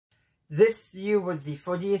this year was the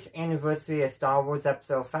 40th anniversary of Star Wars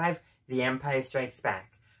Episode 5, The Empire Strikes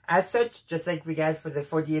Back. As such, just like we got for the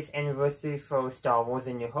 40th anniversary for Star Wars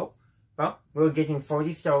A New Hope, well, we're getting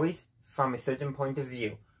 40 stories from a certain point of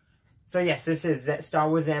view. So yes, this is Star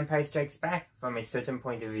Wars The Empire Strikes Back from a certain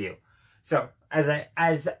point of view. So,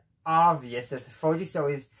 as obvious as 40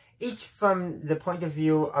 stories, each from the point of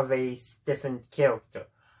view of a different character.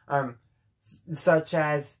 Such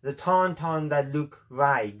as the Tauntaun that Luke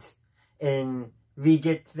rides. And we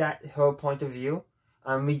get her point of view.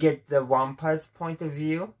 We get the Wampa's point of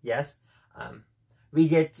view, yes. We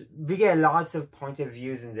get lots of point of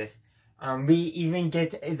views in this. We even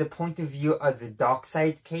get the point of view of the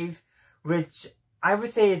Darkside Cave, which I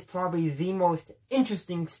would say is probably the most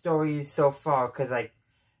interesting story so far, because like,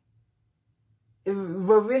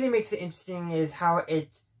 what really makes it interesting is how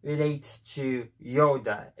it relates to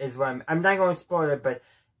Yoda, is what I'm not going to spoil it, but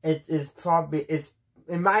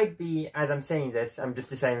it might be, as I'm saying this, I'm just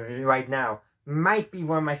deciding right now, might be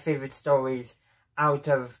one of my favorite stories out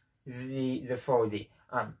of the 40.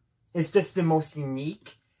 It's just the most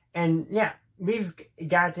unique, and yeah, we've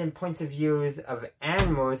gotten points of views of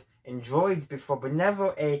animals and droids before, but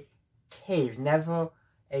never a cave, never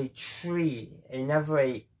a tree, never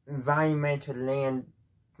a environmental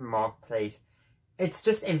landmark place. It's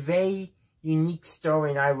just a very unique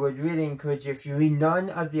story, and I would really encourage you, if you read none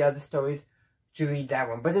of the other stories, to read that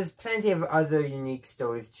one. But there's plenty of other unique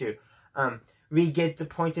stories too. We get the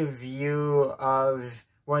point of view of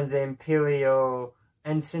one of the Imperial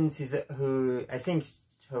ensigns who, I think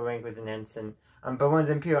her rank was an ensign, but one of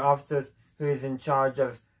the Imperial officers who is in charge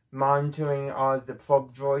of monitoring all the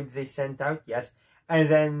probe droids they sent out, yes. And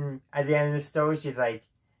then at the end of the story, she's like,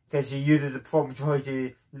 because she uses the probe droid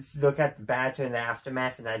to look at the battle and the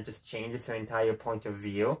aftermath, and that just changes her entire point of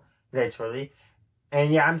view, literally.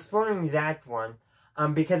 And yeah, I'm spoiling that one,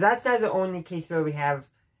 because that's not the only case where we have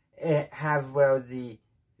where the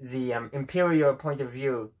Imperial point of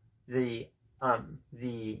view, the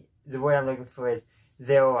word I'm looking for is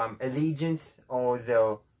their allegiance or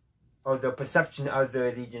their perception of their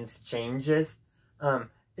allegiance changes.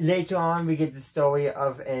 Later on, we get the story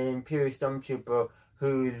of an Imperial Stormtrooper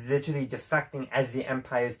who's literally defecting as the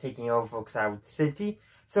Empire is taking over Cloud City.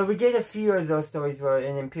 So we get a few of those stories where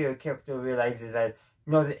an Imperial character realizes that,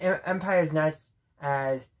 no, the Empire is not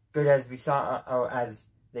as good as we saw, or as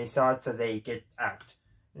they saw it, so they get out.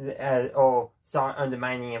 Or start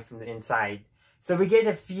undermining it from the inside. So we get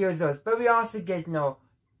a few of those, but we also get,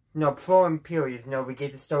 pro-Imperials. We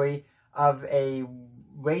get the story of a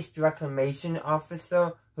waste reclamation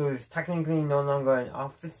officer who's technically no longer an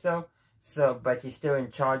officer, but he's still in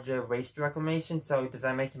charge of waste reclamation. So does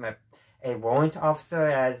that make him a warrant officer,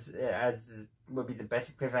 as would be the best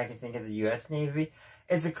equivalent I can think of the U.S. Navy?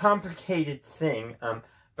 It's a complicated thing,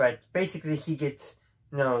 but basically he gets,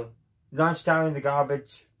 launched out in the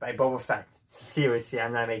garbage by Boba Fett. Seriously,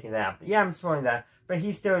 I'm not making that up. Yeah, I'm spoiling that, but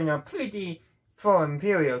he's still, pretty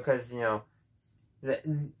pro-Imperial, because,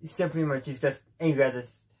 still pretty much he's just angry at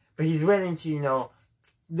this, but he's willing to,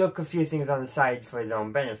 look a few things on the side for his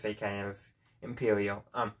own benefit, kind of Imperial.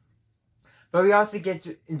 But we also get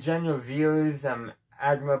general views,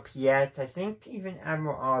 Admiral PSWYT, I think even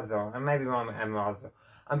Admiral Arthur. I might be wrong with Admiral Arthur.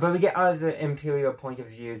 But we get other Imperial point of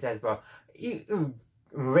views as well.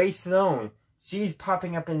 Rey Sloane, she's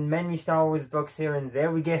popping up in many Star Wars books here and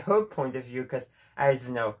there. We get her point of view because, as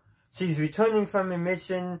you know, she's returning from a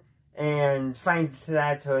mission and finds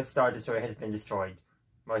that her Star Destroyer has been destroyed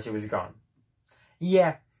while she was gone.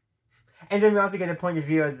 Yeah. And then we also get a point of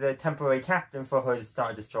view of the temporary captain for her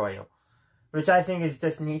Star Destroyer, which I think is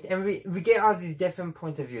just neat. And we get all these different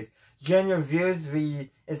points of views. General views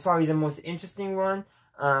is probably the most interesting one.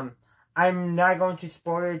 I'm not going to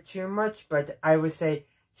spoil it too much, but I would say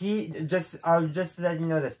I'll just let you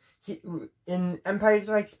know this. In Empire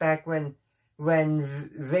Strikes Back, when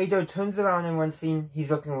Vader turns around in one scene,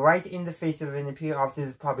 he's looking right in the face of an Imperial officer.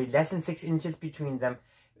 There's probably less than 6 inches between them.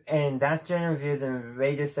 And that's general views, and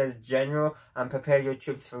Vader says, "General, prepare your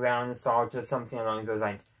troops for ground assault," or something along those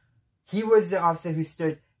lines. He was the officer who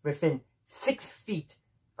stood within 6 feet,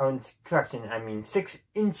 6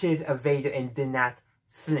 inches of Vader and did not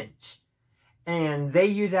flinch. And they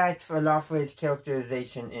use that a lot for his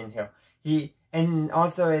characterization in here. And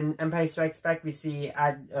also in Empire Strikes Back, we see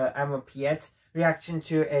Admiral PSWYT's reaction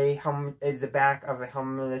to the back of a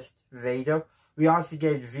helmetless Vader. We also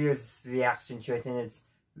get Veer's reaction to it, and it's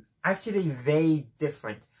actually very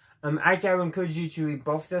different. Actually, I would encourage you to read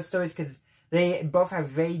both those stories, because they both have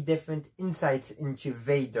very different insights into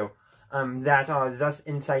Vader, that are thus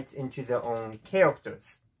insights into their own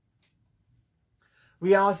characters.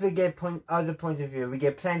 We also get other points of view. We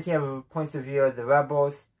get plenty of points of view of the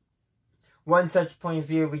rebels. One such point of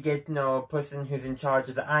view, we get, a person who's in charge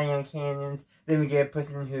of the ion cannons. Then we get a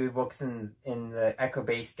person who works in the Echo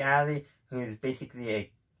Base Galley, who's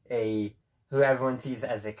basically who everyone sees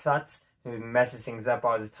as a klutz, who messes things up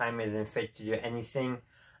all the time, isn't fit to do anything.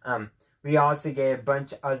 We also get a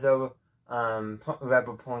bunch of other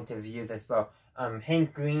rebel point of views as well.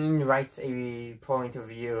 Hank Green writes a point of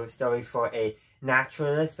view story for a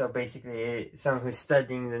naturalist, so basically someone who's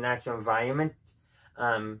studying the natural environment.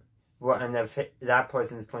 And that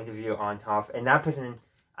person's point of view on top. And that person,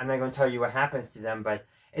 I'm not going to tell you what happens to them, but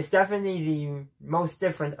it's definitely the most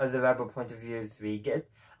different of the rebel point of views we get.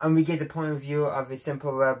 And we get the point of view of a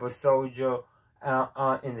simple rebel soldier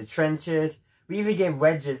in the trenches. We even get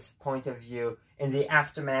Wedge's point of view in the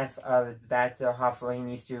aftermath of the Battle of Hoth, where he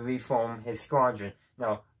needs to reform his squadron.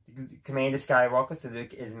 Now, Commander Skywalker, so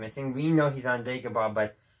Luke is missing. We know he's on Dagobah,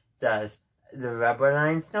 but does the Rebel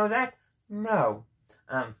Alliance know that? No.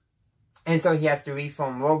 And so he has to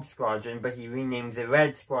reform Rogue Squadron, but he renames it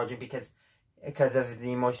Red Squadron because of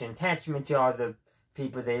the emotional attachment to all the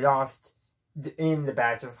people they lost in the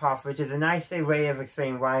Battle of Hoth, which is a nice way of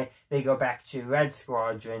explaining why they go back to Red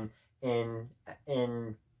Squadron in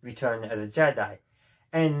Return of the Jedi.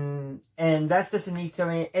 And that's just a neat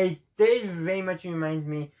story. It did very much remind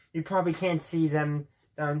me, you probably can't see them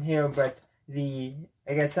down here, but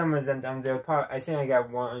I got some of them down there. I think I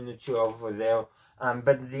got one or two over there.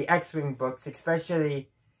 But the X-Wing books,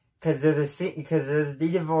 especially because they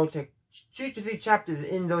devote 2 to 3 chapters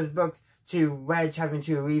in those books to Wedge having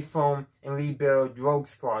to reform and rebuild Rogue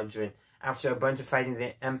Squadron after a bunch of fighting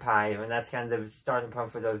the Empire, and that's kind of the starting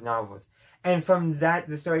point for those novels. And from that,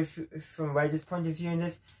 the story from Wedge's point of view in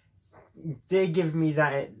this, they give me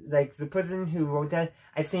that, like, the person who wrote that,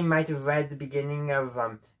 I think might have read the beginning of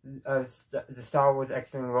the Star Wars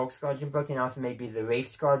X-Wing Rogue Squadron book, and also maybe the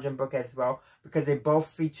Wraith Squadron book as well, because they both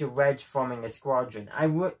feature Wedge forming a squadron.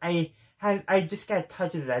 I just got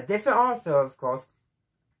touches of that. Different author, of course,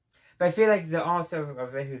 but I feel like the author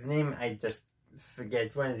of it, whose name I just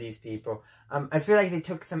forget, one of these people, I feel like they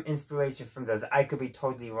took some inspiration from those. I could be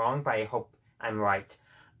totally wrong, but I hope I'm right.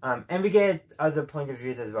 And we get other point of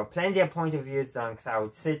views as well. Plenty of point of views on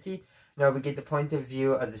Cloud City. Now we get the point of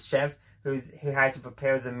view of the chef who had to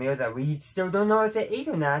prepare the meal that we still don't know if they ate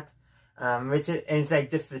or not. And it's like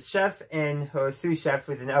just the chef and her sous chef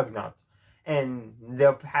who's an Ugnaught. And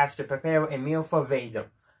they'll have to prepare a meal for Vader.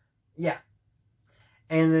 Yeah.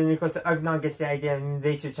 And then of course the Ugnaught gets the idea and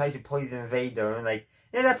they should try to poison Vader. And like,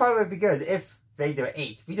 yeah, that probably would be good if Vader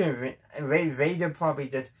ate. Vader probably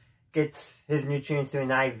just gets his nutrients through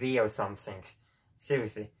an IV or something.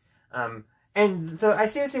 Seriously. And so I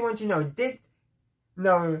seriously want to know, did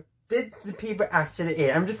the people actually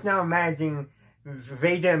eat? I'm just now imagining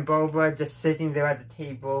Vader and Boba just sitting there at the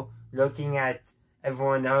table, looking at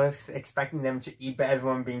everyone else, expecting them to eat, but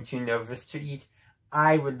everyone being too nervous to eat.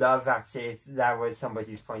 I would love, actually, if that was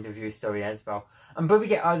somebody's point of view story as well. But we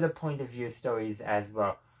get other point of view stories as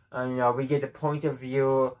well. We get the point of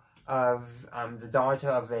view of the daughter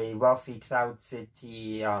of a wealthy Cloud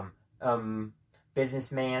City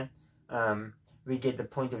businessman. We get the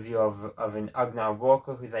point of view of an Ugnaught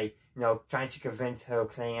worker who's like, trying to convince her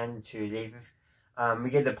clan to leave. We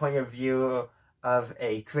get the point of view of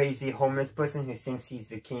a crazy homeless person who thinks he's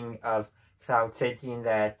the king of Cloud City and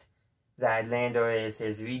that Lando is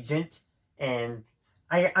his regent. And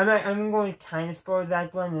I'm going to kind of spoil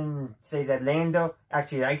that one and say that Lando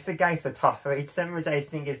actually likes the guy, so tolerates him, which I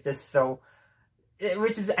think is just so...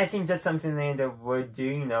 Which is, I think, just something Lando would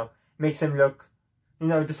do, makes him look...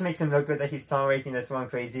 just makes him look good that he's tolerating this one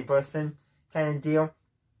crazy person kind of deal.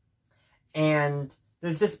 And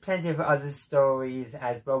there's just plenty of other stories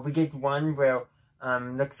as well. We get one where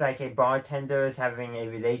looks like a bartender is having a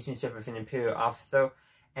relationship with an Imperial officer,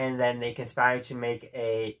 and then they conspire to make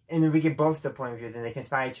and then we get both the point of views, and they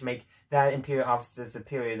conspire to make that Imperial officer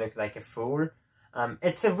superior look like a fool.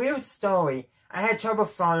 It's a weird story. I had trouble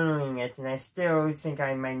following it, and I still think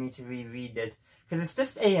I might need to reread it, because it's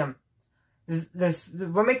just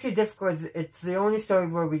what makes it difficult is it's the only story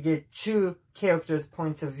where we get 2 characters'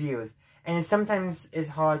 points of views, and sometimes it's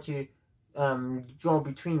hard to go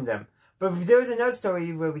between them. But there's another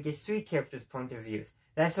story where we get 3 characters' point of views.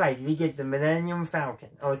 That's right, we get the Millennium Falcon,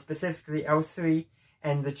 or specifically L3,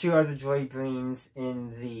 and the 2 other droid brains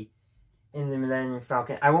in the Millennium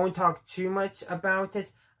Falcon. I won't talk too much about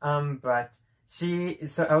it, but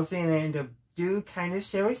L3 and Lando do kind of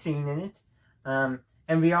share a scene in it.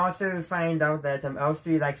 And we also find out that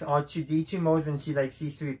L3 likes R2-D2 more than she likes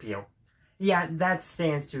C-3PO. Yeah, that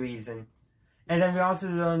stands to reason. And then we also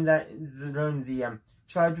learn the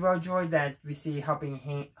Treadwell droid that we see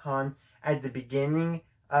helping Han at the beginning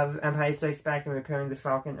of Empire Strikes Back and repairing the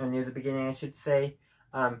Falcon, or near the beginning I should say,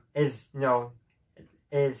 is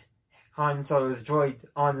Han Solo's droid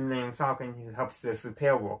on the name Falcon who helps with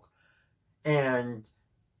repair work. And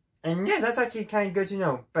yeah, that's actually kind of good to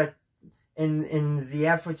know. But in the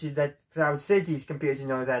effort to that Cloud City's computer to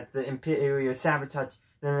know that the Imperial sabotaged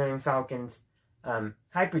the name Falcon's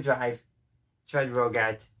hyperdrive, Treadwell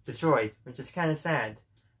got destroyed, which is kind of sad.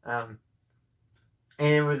 And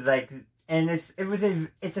it was like, and it's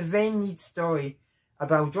a very neat story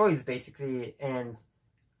about droids basically, and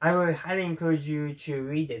I would highly encourage you to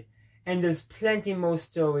read it. And there's plenty more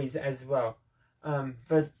stories as well.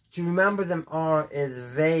 But to remember them all is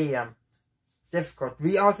very difficult.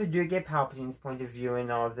 We also do get Palpatine's point of view in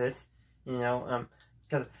all this, you know,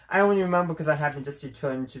 because I only remember because I haven't just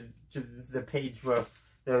returned to the page where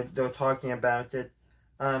they're talking about it.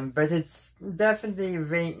 But it's definitely a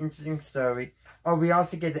very interesting story. Oh, we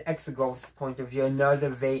also get the Exegol's point of view, another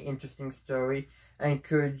very interesting story. I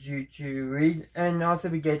encourage you to read. And also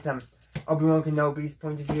we get Obi-Wan Kenobi's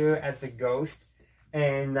point of view as a ghost,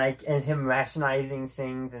 and him rationalizing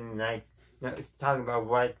things, and talking about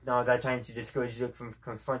what they're trying to discourage Luke from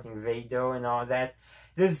confronting Vader and all that.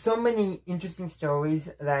 There's so many interesting stories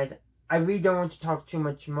that I really don't want to talk too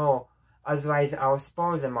much more, otherwise I'll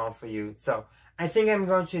spoil them all for you. So I think I'm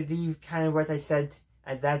going to leave kind of what I said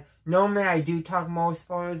at that. Normally I do talk more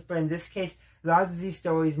spoilers, but in this case, a lot of these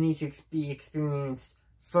stories need to be experienced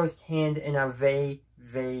firsthand and are very,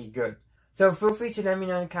 very good. So feel free to let me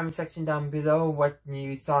know in the comment section down below what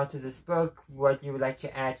you thought of this book, what you would like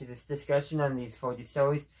to add to this discussion on these 40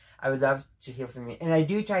 stories. I would love to hear from you. And I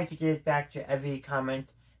do try to get back to every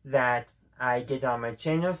comment that I get on my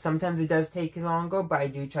channel. Sometimes it does take longer, but I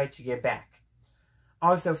do try to get back.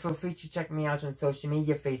 Also, feel free to check me out on social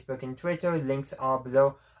media, Facebook and Twitter. Links are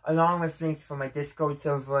below, along with links for my Discord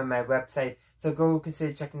server and my website. So go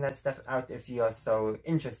consider checking that stuff out if you are so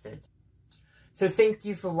interested. So thank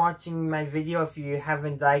you for watching my video. If you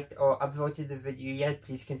haven't liked or upvoted the video yet,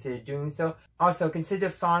 please consider doing so. Also, consider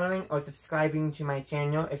following or subscribing to my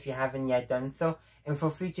channel if you haven't yet done so. And feel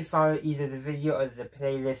free to follow either the video or the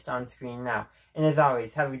playlist on screen now. And as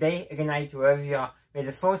always, have a good day, a good night, wherever you are. May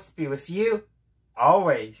the Force be with you,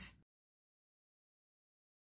 always.